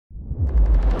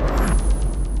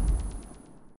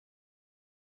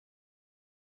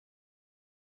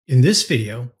In this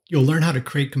video, you'll learn how to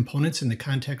create components in the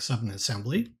context of an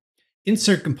assembly,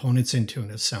 insert components into an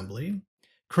assembly,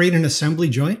 create an assembly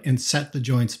joint and set the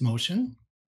joint's motion,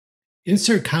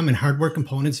 insert common hardware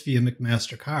components via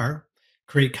McMaster-Carr,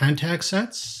 create contact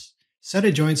sets, set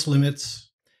a joint's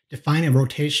limits, define a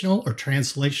rotational or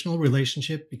translational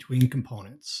relationship between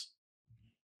components.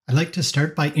 I'd like to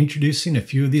start by introducing a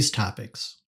few of these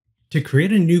topics. To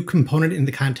create a new component in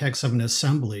the context of an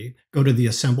assembly, go to the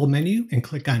Assemble menu and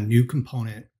click on New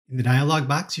Component. In the dialog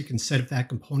box, you can set if that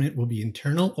component will be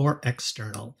internal or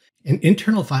external. An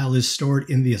internal file is stored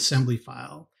in the assembly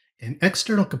file. An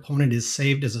external component is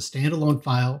saved as a standalone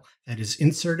file that is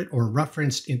inserted or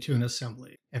referenced into an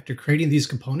assembly. After creating these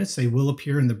components, they will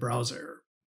appear in the browser.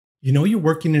 You know you're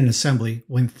working in an assembly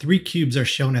when 3 cubes are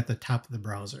shown at the top of the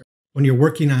browser. When you're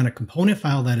working on a component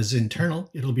file that is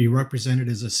internal, it'll be represented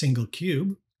as a single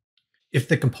cube. If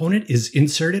the component is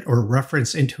inserted or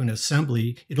referenced into an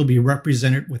assembly, it'll be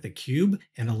represented with a cube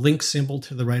and a link symbol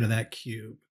to the right of that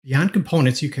cube. Beyond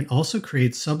components, you can also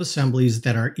create subassemblies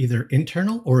that are either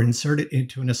internal or inserted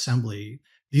into an assembly.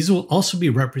 These will also be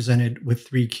represented with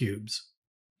 3 cubes.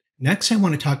 Next, I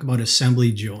want to talk about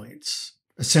assembly joints.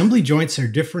 Assembly joints are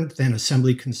different than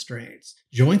assembly constraints.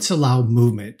 Joints allow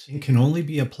movement and can only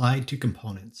be applied to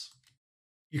components.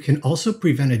 You can also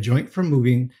prevent a joint from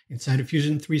moving. Inside of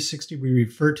Fusion 360, we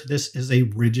refer to this as a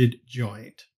rigid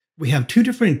joint. We have 2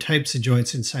 different types of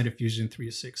joints inside of Fusion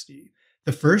 360.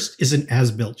 The first is an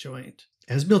as-built joint.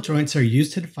 As-built joints are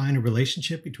used to define a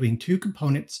relationship between 2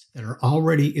 components that are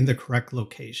already in the correct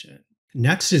location.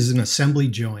 Next is an assembly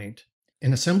joint.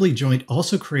 An assembly joint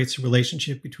also creates a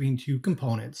relationship between 2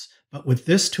 components, but with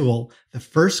this tool, the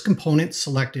first component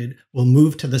selected will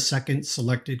move to the second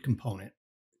selected component.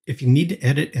 If you need to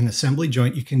edit an assembly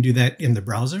joint, you can do that in the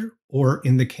browser or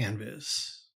in the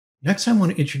canvas. Next, I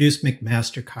want to introduce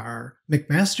McMaster-Carr.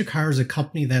 McMaster-Carr is a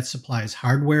company that supplies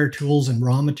hardware, tools, and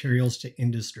raw materials to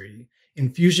industry. In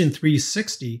Fusion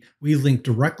 360, we link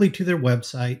directly to their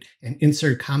website and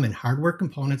insert common hardware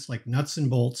components like nuts and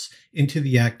bolts into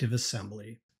the active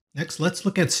assembly. Next, let's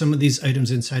look at some of these items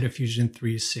inside of Fusion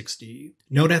 360.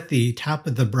 Note at the top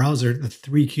of the browser the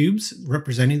 3 cubes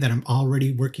representing that I'm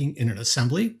already working in an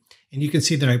assembly. And you can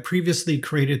see that I previously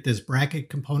created this bracket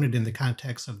component in the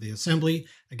context of the assembly,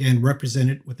 again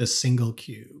represented with a single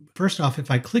cube. First off,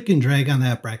 if I click and drag on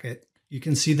that bracket, you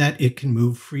can see that it can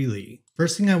move freely.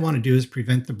 First thing I want to do is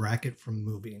prevent the bracket from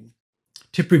moving.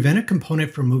 To prevent a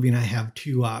component from moving, I have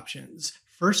 2 options.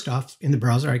 First off, in the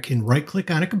browser, I can right-click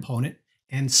on a component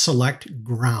and select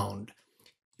ground.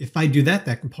 If I do that,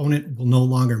 that component will no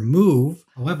longer move.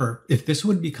 However, if this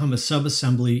would become a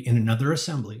subassembly in another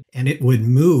assembly and it would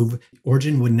move, the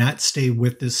origin would not stay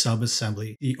with this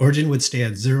subassembly. The origin would stay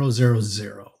at 0, 0,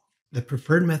 0. The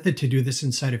preferred method to do this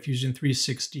inside of Fusion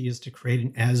 360 is to create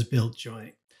an as-built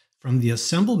joint. From the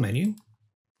Assemble menu,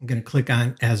 I'm going to click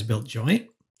on As-Built Joint.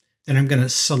 Then I'm going to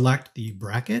select the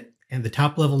bracket and the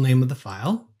top level name of the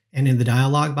file. And in the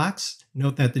dialog box,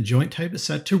 note that the joint type is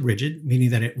set to rigid, meaning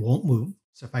that it won't move.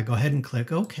 So if I go ahead and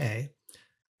click OK,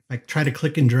 if I try to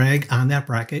click and drag on that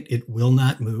bracket, it will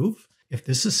not move. If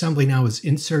this assembly now is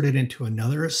inserted into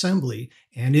another assembly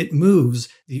and it moves,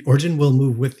 the origin will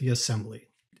move with the assembly.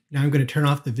 Now I'm going to turn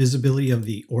off the visibility of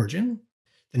the origin.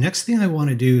 The next thing I want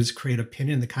to do is create a pin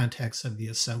in the context of the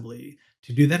assembly.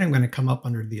 To do that, I'm going to come up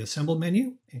under the Assemble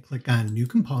menu and click on New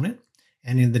Component.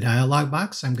 And in the dialog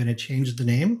box, I'm going to change the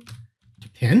name to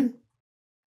Pin.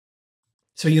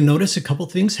 So you'll notice a couple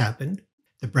things happened.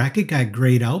 The bracket got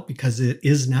grayed out because it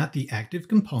is not the active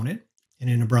component. And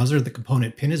in a browser, the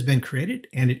component pin has been created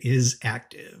and it is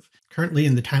active. Currently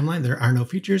in the timeline, there are no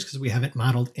features because we haven't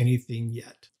modeled anything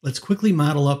yet. Let's quickly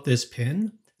model up this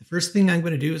pin. The first thing I'm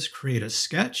going to do is create a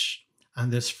sketch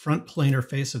on this front planar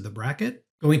face of the bracket.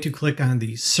 Going to click on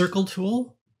the circle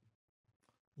tool,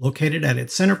 located at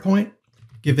its center point,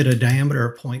 give it a diameter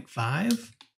of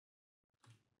 0.5.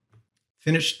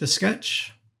 Finish the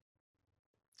sketch.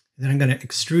 Then I'm going to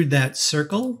extrude that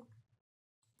circle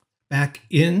back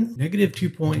in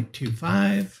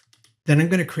 -2.25. Then I'm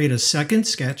going to create a second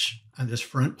sketch on this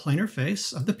front planar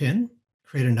face of the pin,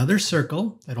 create another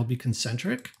circle that'll be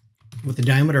concentric with a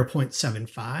diameter of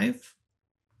 0.75.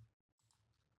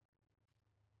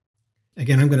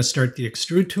 Again, I'm going to start the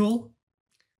extrude tool.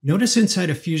 Notice inside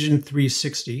of Fusion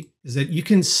 360 is that you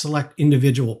can select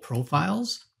individual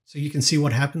profiles. So you can see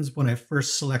what happens when I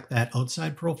first select that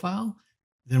outside profile.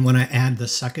 Then when I add the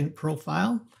second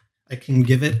profile, I can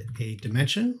give it a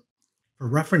dimension. For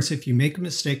reference, if you make a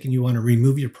mistake and you want to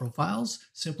remove your profiles,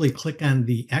 simply click on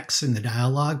the X in the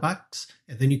dialog box,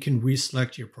 and then you can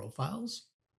reselect your profiles.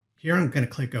 Here I'm going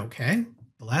to click OK.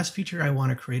 The last feature I want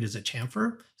to create is a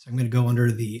chamfer. So I'm going to go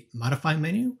under the Modify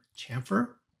menu,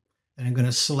 Chamfer, and I'm going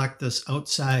to select this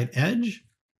outside edge,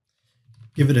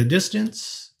 give it a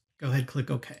distance, go ahead, click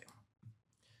OK.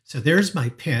 So there's my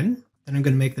pin. Then I'm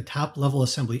going to make the top level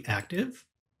assembly active.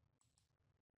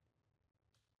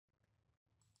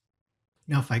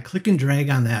 Now, if I click and drag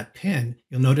on that pin,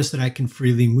 you'll notice that I can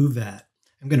freely move that.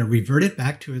 I'm going to revert it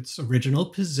back to its original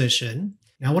position.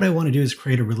 Now what I want to do is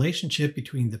create a relationship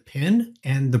between the pin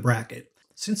and the bracket.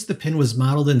 Since the pin was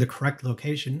modeled in the correct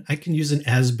location, I can use an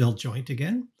as-built joint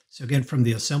again. So again, from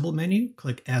the Assemble menu,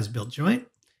 click As-Built Joint,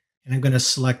 and I'm going to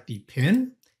select the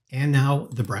pin and now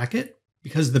the bracket.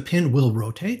 Because the pin will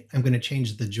rotate, I'm going to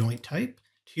change the joint type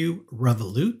to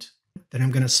Revolute. Then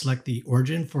I'm going to select the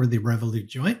origin for the Revolute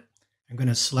joint. I'm going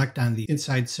to select on the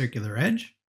inside circular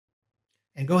edge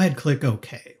and go ahead and click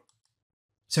OK.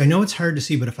 So I know it's hard to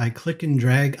see, but if I click and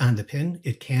drag on the pin,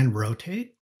 it can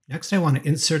rotate. Next, I want to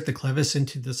insert the clevis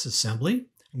into this assembly.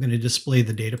 I'm going to display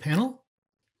the data panel.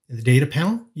 In the data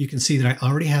panel, you can see that I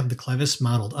already have the clevis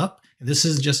modeled up. And this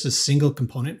is just a single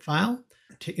component file.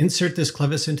 To insert this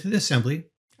clevis into the assembly,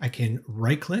 I can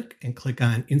right-click and click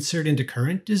on Insert into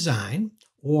Current Design,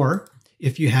 or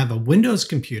if you have a Windows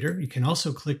computer, you can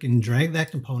also click and drag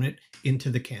that component into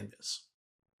the canvas.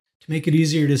 To make it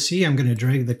easier to see, I'm going to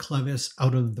drag the clevis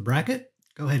out of the bracket.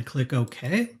 Go ahead, click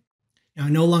OK. Now I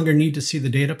no longer need to see the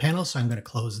data panel, so I'm going to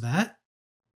close that.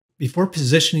 Before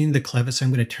positioning the clevis, I'm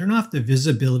going to turn off the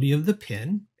visibility of the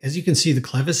pin. As you can see, the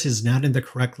clevis is not in the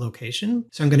correct location.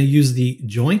 So I'm going to use the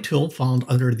Joint tool found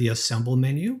under the Assemble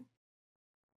menu.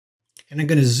 And I'm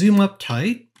going to zoom up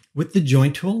tight with the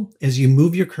Joint tool. As you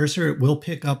move your cursor, it will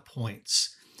pick up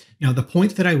points. Now the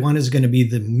point that I want is going to be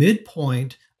the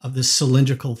midpoint of the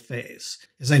cylindrical face.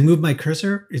 As I move my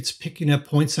cursor, it's picking up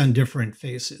points on different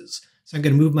faces. So I'm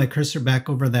going to move my cursor back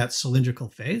over that cylindrical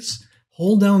face.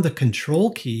 Hold down the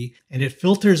Control key and it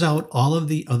filters out all of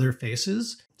the other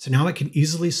faces. So now I can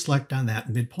easily select on that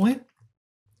midpoint.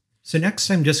 So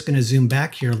next I'm just going to zoom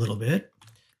back here a little bit.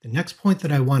 The next point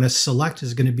that I want to select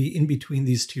is going to be in between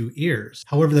these two ears.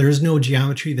 However, there is no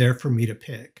geometry there for me to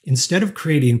pick. Instead of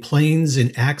creating planes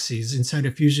and axes inside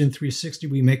of Fusion 360,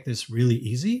 we make this really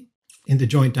easy. In the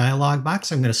Joint dialog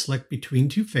box, I'm going to select between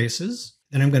two faces.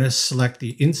 Then I'm going to select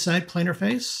the inside planar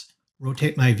face.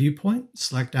 Rotate my viewpoint,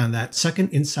 select on that second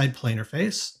inside planar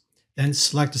face, then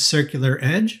select a circular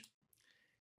edge,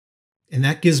 and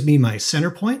that gives me my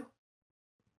center point.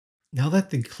 Now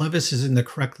that the clevis is in the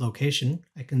correct location,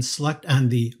 I can select on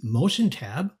the Motion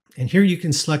tab, and here you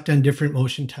can select on different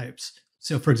motion types.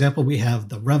 So for example, we have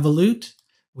the Revolute,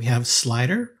 we have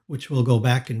Slider, which will go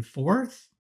back and forth.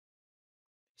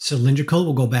 Cylindrical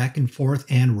will go back and forth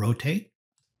and rotate.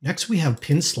 Next we have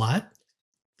Pin Slot.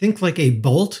 Think like a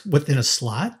bolt within a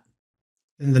slot.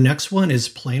 Then the next one is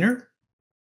planar.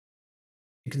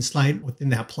 You can slide within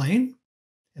that plane.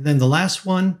 And then the last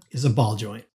one is a ball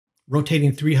joint,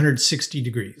 rotating 360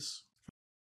 degrees.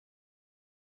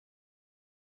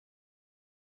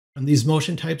 From these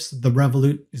motion types, the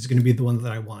Revolute is going to be the one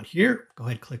that I want here. Go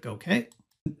ahead, click OK.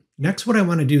 Next, what I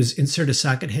want to do is insert a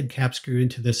socket head cap screw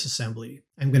into this assembly.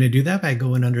 I'm going to do that by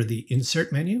going under the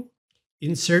Insert menu,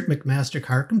 Insert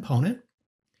McMaster-Carr component.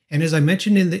 And as I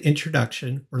mentioned in the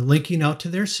introduction, we're linking out to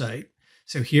their site.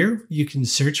 So here you can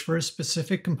search for a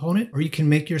specific component, or you can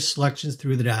make your selections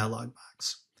through the dialog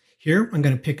box. Here I'm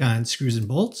going to pick on screws and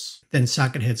bolts, then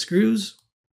socket head screws,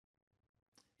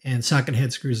 and socket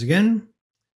head screws again.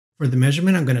 For the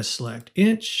measurement, I'm going to select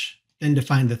inch, then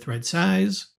define the thread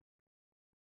size,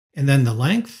 and then the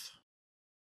length,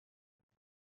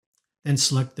 then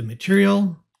select the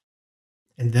material,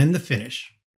 and then the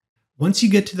finish. Once you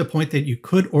get to the point that you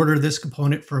could order this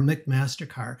component from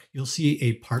McMaster-Carr, you'll see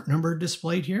a part number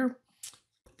displayed here.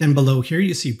 Then below here,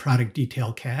 you see product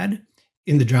detail CAD.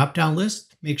 In the drop-down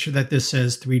list, make sure that this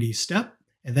says 3D step,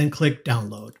 and then click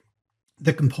download.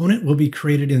 The component will be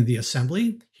created in the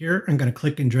assembly. Here, I'm going to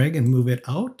click and drag and move it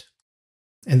out,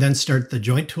 and then start the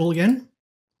Joint tool again.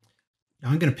 Now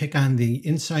I'm going to pick on the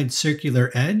inside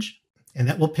circular edge, and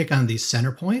that will pick on the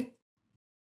center point.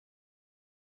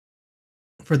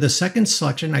 For the second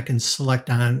selection, I can select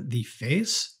on the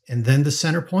face and then the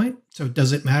center point. So it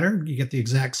doesn't matter. You get the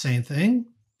exact same thing.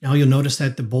 Now you'll notice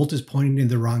that the bolt is pointing in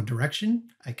the wrong direction.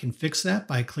 I can fix that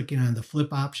by clicking on the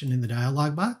flip option in the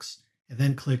dialog box and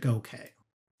then click OK.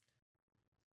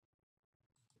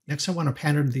 Next, I want to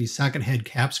pattern the socket head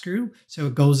cap screw so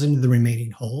it goes into the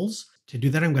remaining holes. To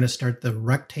do that, I'm going to start the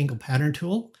rectangle pattern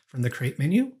tool from the Create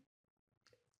menu.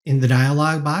 In the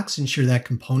dialog box, ensure that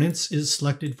Components is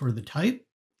selected for the type.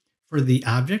 For the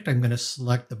object, I'm going to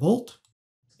select the bolt.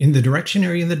 In the direction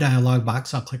area in the dialog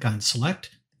box, I'll click on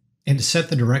Select And to set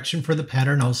the direction for the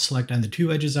pattern, I'll select on the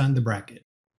two edges on the bracket.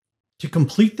 To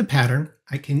complete the pattern,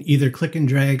 I can either click and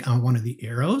drag on one of the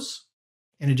arrows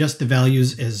and adjust the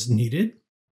values as needed,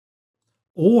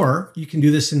 or you can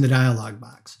do this in the dialog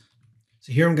box.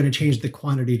 So here I'm going to change the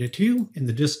quantity to 2 and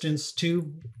the distance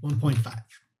to 1.5.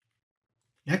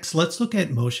 Next, let's look at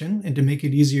motion, and to make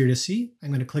it easier to see, I'm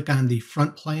going to click on the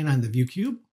front plane on the view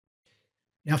cube.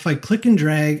 Now if I click and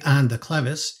drag on the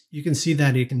clevis, you can see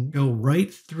that it can go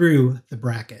right through the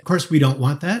bracket. Of course, we don't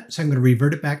want that, so I'm going to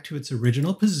revert it back to its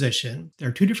original position. There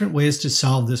are two different ways to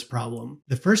solve this problem.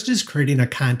 The first is creating a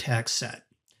contact set.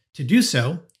 To do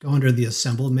so, go under the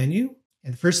Assemble menu,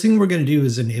 and the first thing we're going to do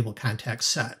is enable contact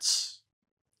sets.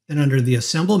 Then under the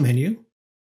Assemble menu,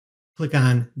 click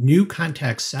on New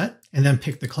Contact Set, and then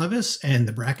pick the clevis and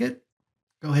the bracket.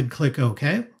 Go ahead and click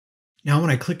OK. Now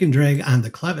when I click and drag on the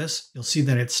clevis, you'll see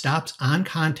that it stops on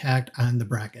contact on the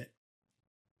bracket.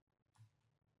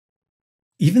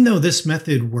 Even though this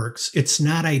method works, it's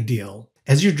not ideal.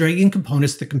 As you're dragging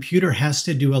components, the computer has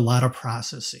to do a lot of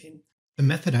processing. The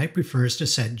method I prefer is to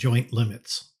set joint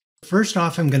limits. First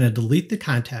off, I'm going to delete the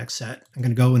contact set. I'm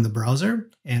going to go in the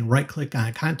browser and right-click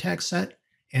on Contact Set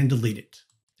and delete it.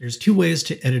 There's two ways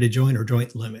to edit a joint or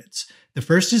joint limits. The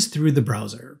first is through the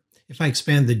browser. If I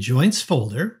expand the Joints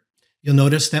folder, you'll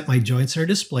notice that my joints are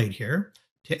displayed here.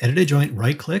 To edit a joint,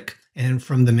 right-click, and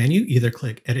from the menu, either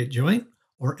click Edit Joint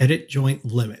or Edit Joint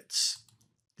Limits.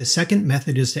 The second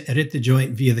method is to edit the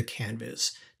joint via the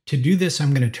canvas. To do this,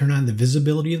 I'm going to turn on the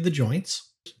visibility of the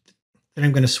joints. Then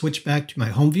I'm going to switch back to my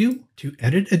home view. To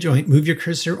edit a joint, move your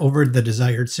cursor over the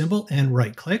desired symbol and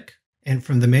right-click. And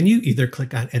from the menu, either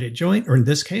click on Edit Joint, or in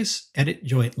this case, Edit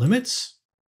Joint Limits.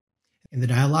 In the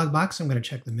dialog box, I'm going to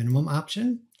check the minimum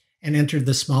option and enter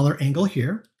the smaller angle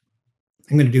here.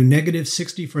 I'm going to do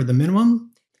 -60 for the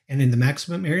minimum, and in the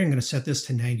maximum area, I'm going to set this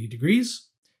to 90 degrees.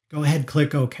 Go ahead,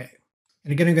 click OK.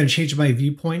 And again, I'm going to change my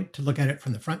viewpoint to look at it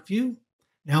from the front view.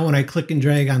 Now when I click and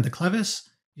drag on the clevis,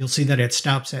 you'll see that it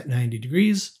stops at 90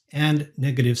 degrees and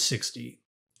 -60.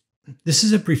 This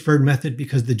is a preferred method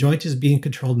because the joint is being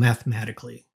controlled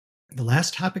mathematically. The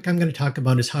last topic I'm going to talk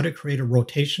about is how to create a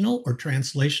rotational or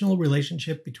translational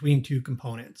relationship between two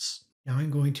components. Now I'm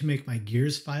going to make my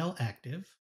gears file active.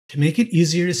 To make it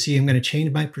easier to see, I'm going to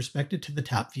change my perspective to the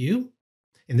top view.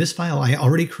 In this file, I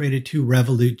already created two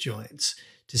revolute joints.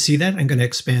 To see that, I'm going to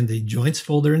expand the joints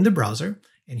folder in the browser,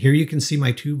 and here you can see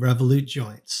my two revolute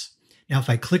joints. Now, if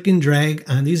I click and drag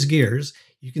on these gears,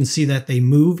 you can see that they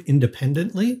move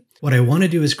independently. What I want to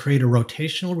do is create a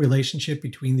rotational relationship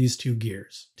between these two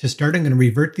gears. To start, I'm going to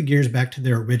revert the gears back to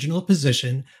their original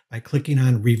position by clicking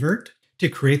on Revert. To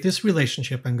create this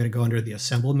relationship, I'm going to go under the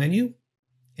Assemble menu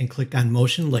and click on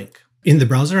Motion Link. In the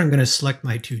browser, I'm going to select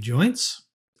my two joints.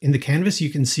 In the canvas, you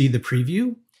can see the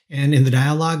preview. And in the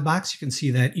dialog box, you can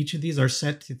see that each of these are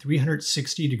set to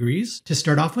 360 degrees. To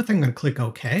start off with, I'm going to click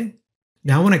OK.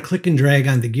 Now, when I click and drag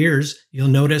on the gears, you'll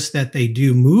notice that they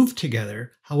do move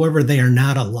together. However, they are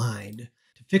not aligned.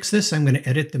 To fix this, I'm going to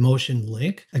edit the motion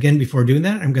link. Again, before doing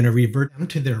that, I'm going to revert them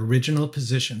to their original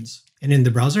positions. And in the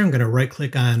browser, I'm going to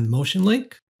right-click on Motion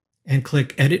Link and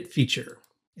click Edit Feature.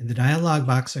 In the dialog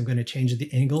box, I'm going to change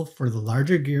the angle for the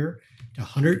larger gear to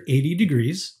 180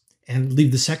 degrees and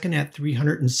leave the second at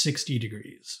 360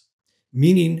 degrees,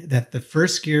 meaning that the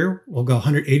first gear will go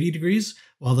 180 degrees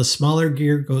while the smaller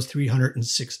gear goes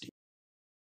 360.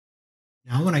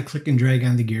 Now when I click and drag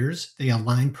on the gears, they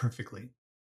align perfectly.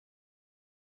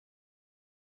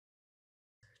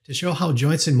 To show how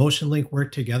joints and Motion Link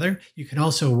work together, you can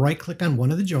also right-click on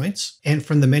one of the joints, and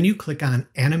from the menu, click on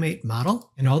Animate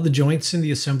Model, and all the joints in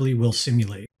the assembly will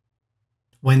simulate.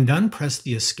 When done, press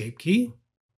the Escape key.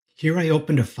 Here I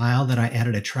opened a file that I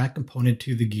added a track component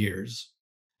to the gears.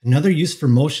 Another use for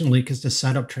Motion Link is to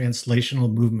set up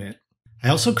translational movement. I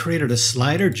also created a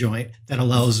slider joint that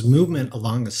allows movement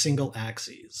along a single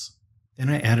axis. Then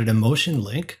I added a Motion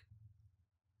Link,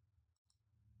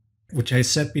 which I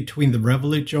set between the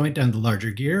revolute joint on the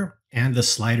larger gear and the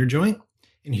slider joint.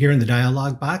 And here in the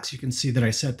dialog box, you can see that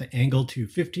I set the angle to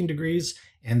 15 degrees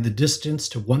and the distance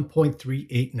to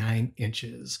 1.389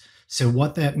 inches. So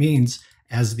what that means,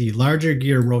 as the larger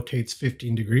gear rotates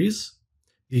 15 degrees,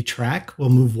 the track will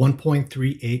move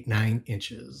 1.389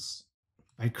 inches.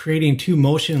 By creating two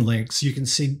motion links, you can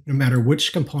see no matter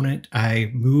which component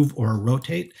I move or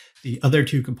rotate, the other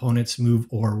two components move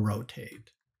or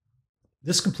rotate.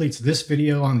 This completes this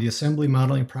video on the assembly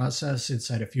modeling process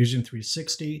inside of Fusion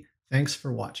 360. Thanks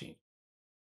for watching.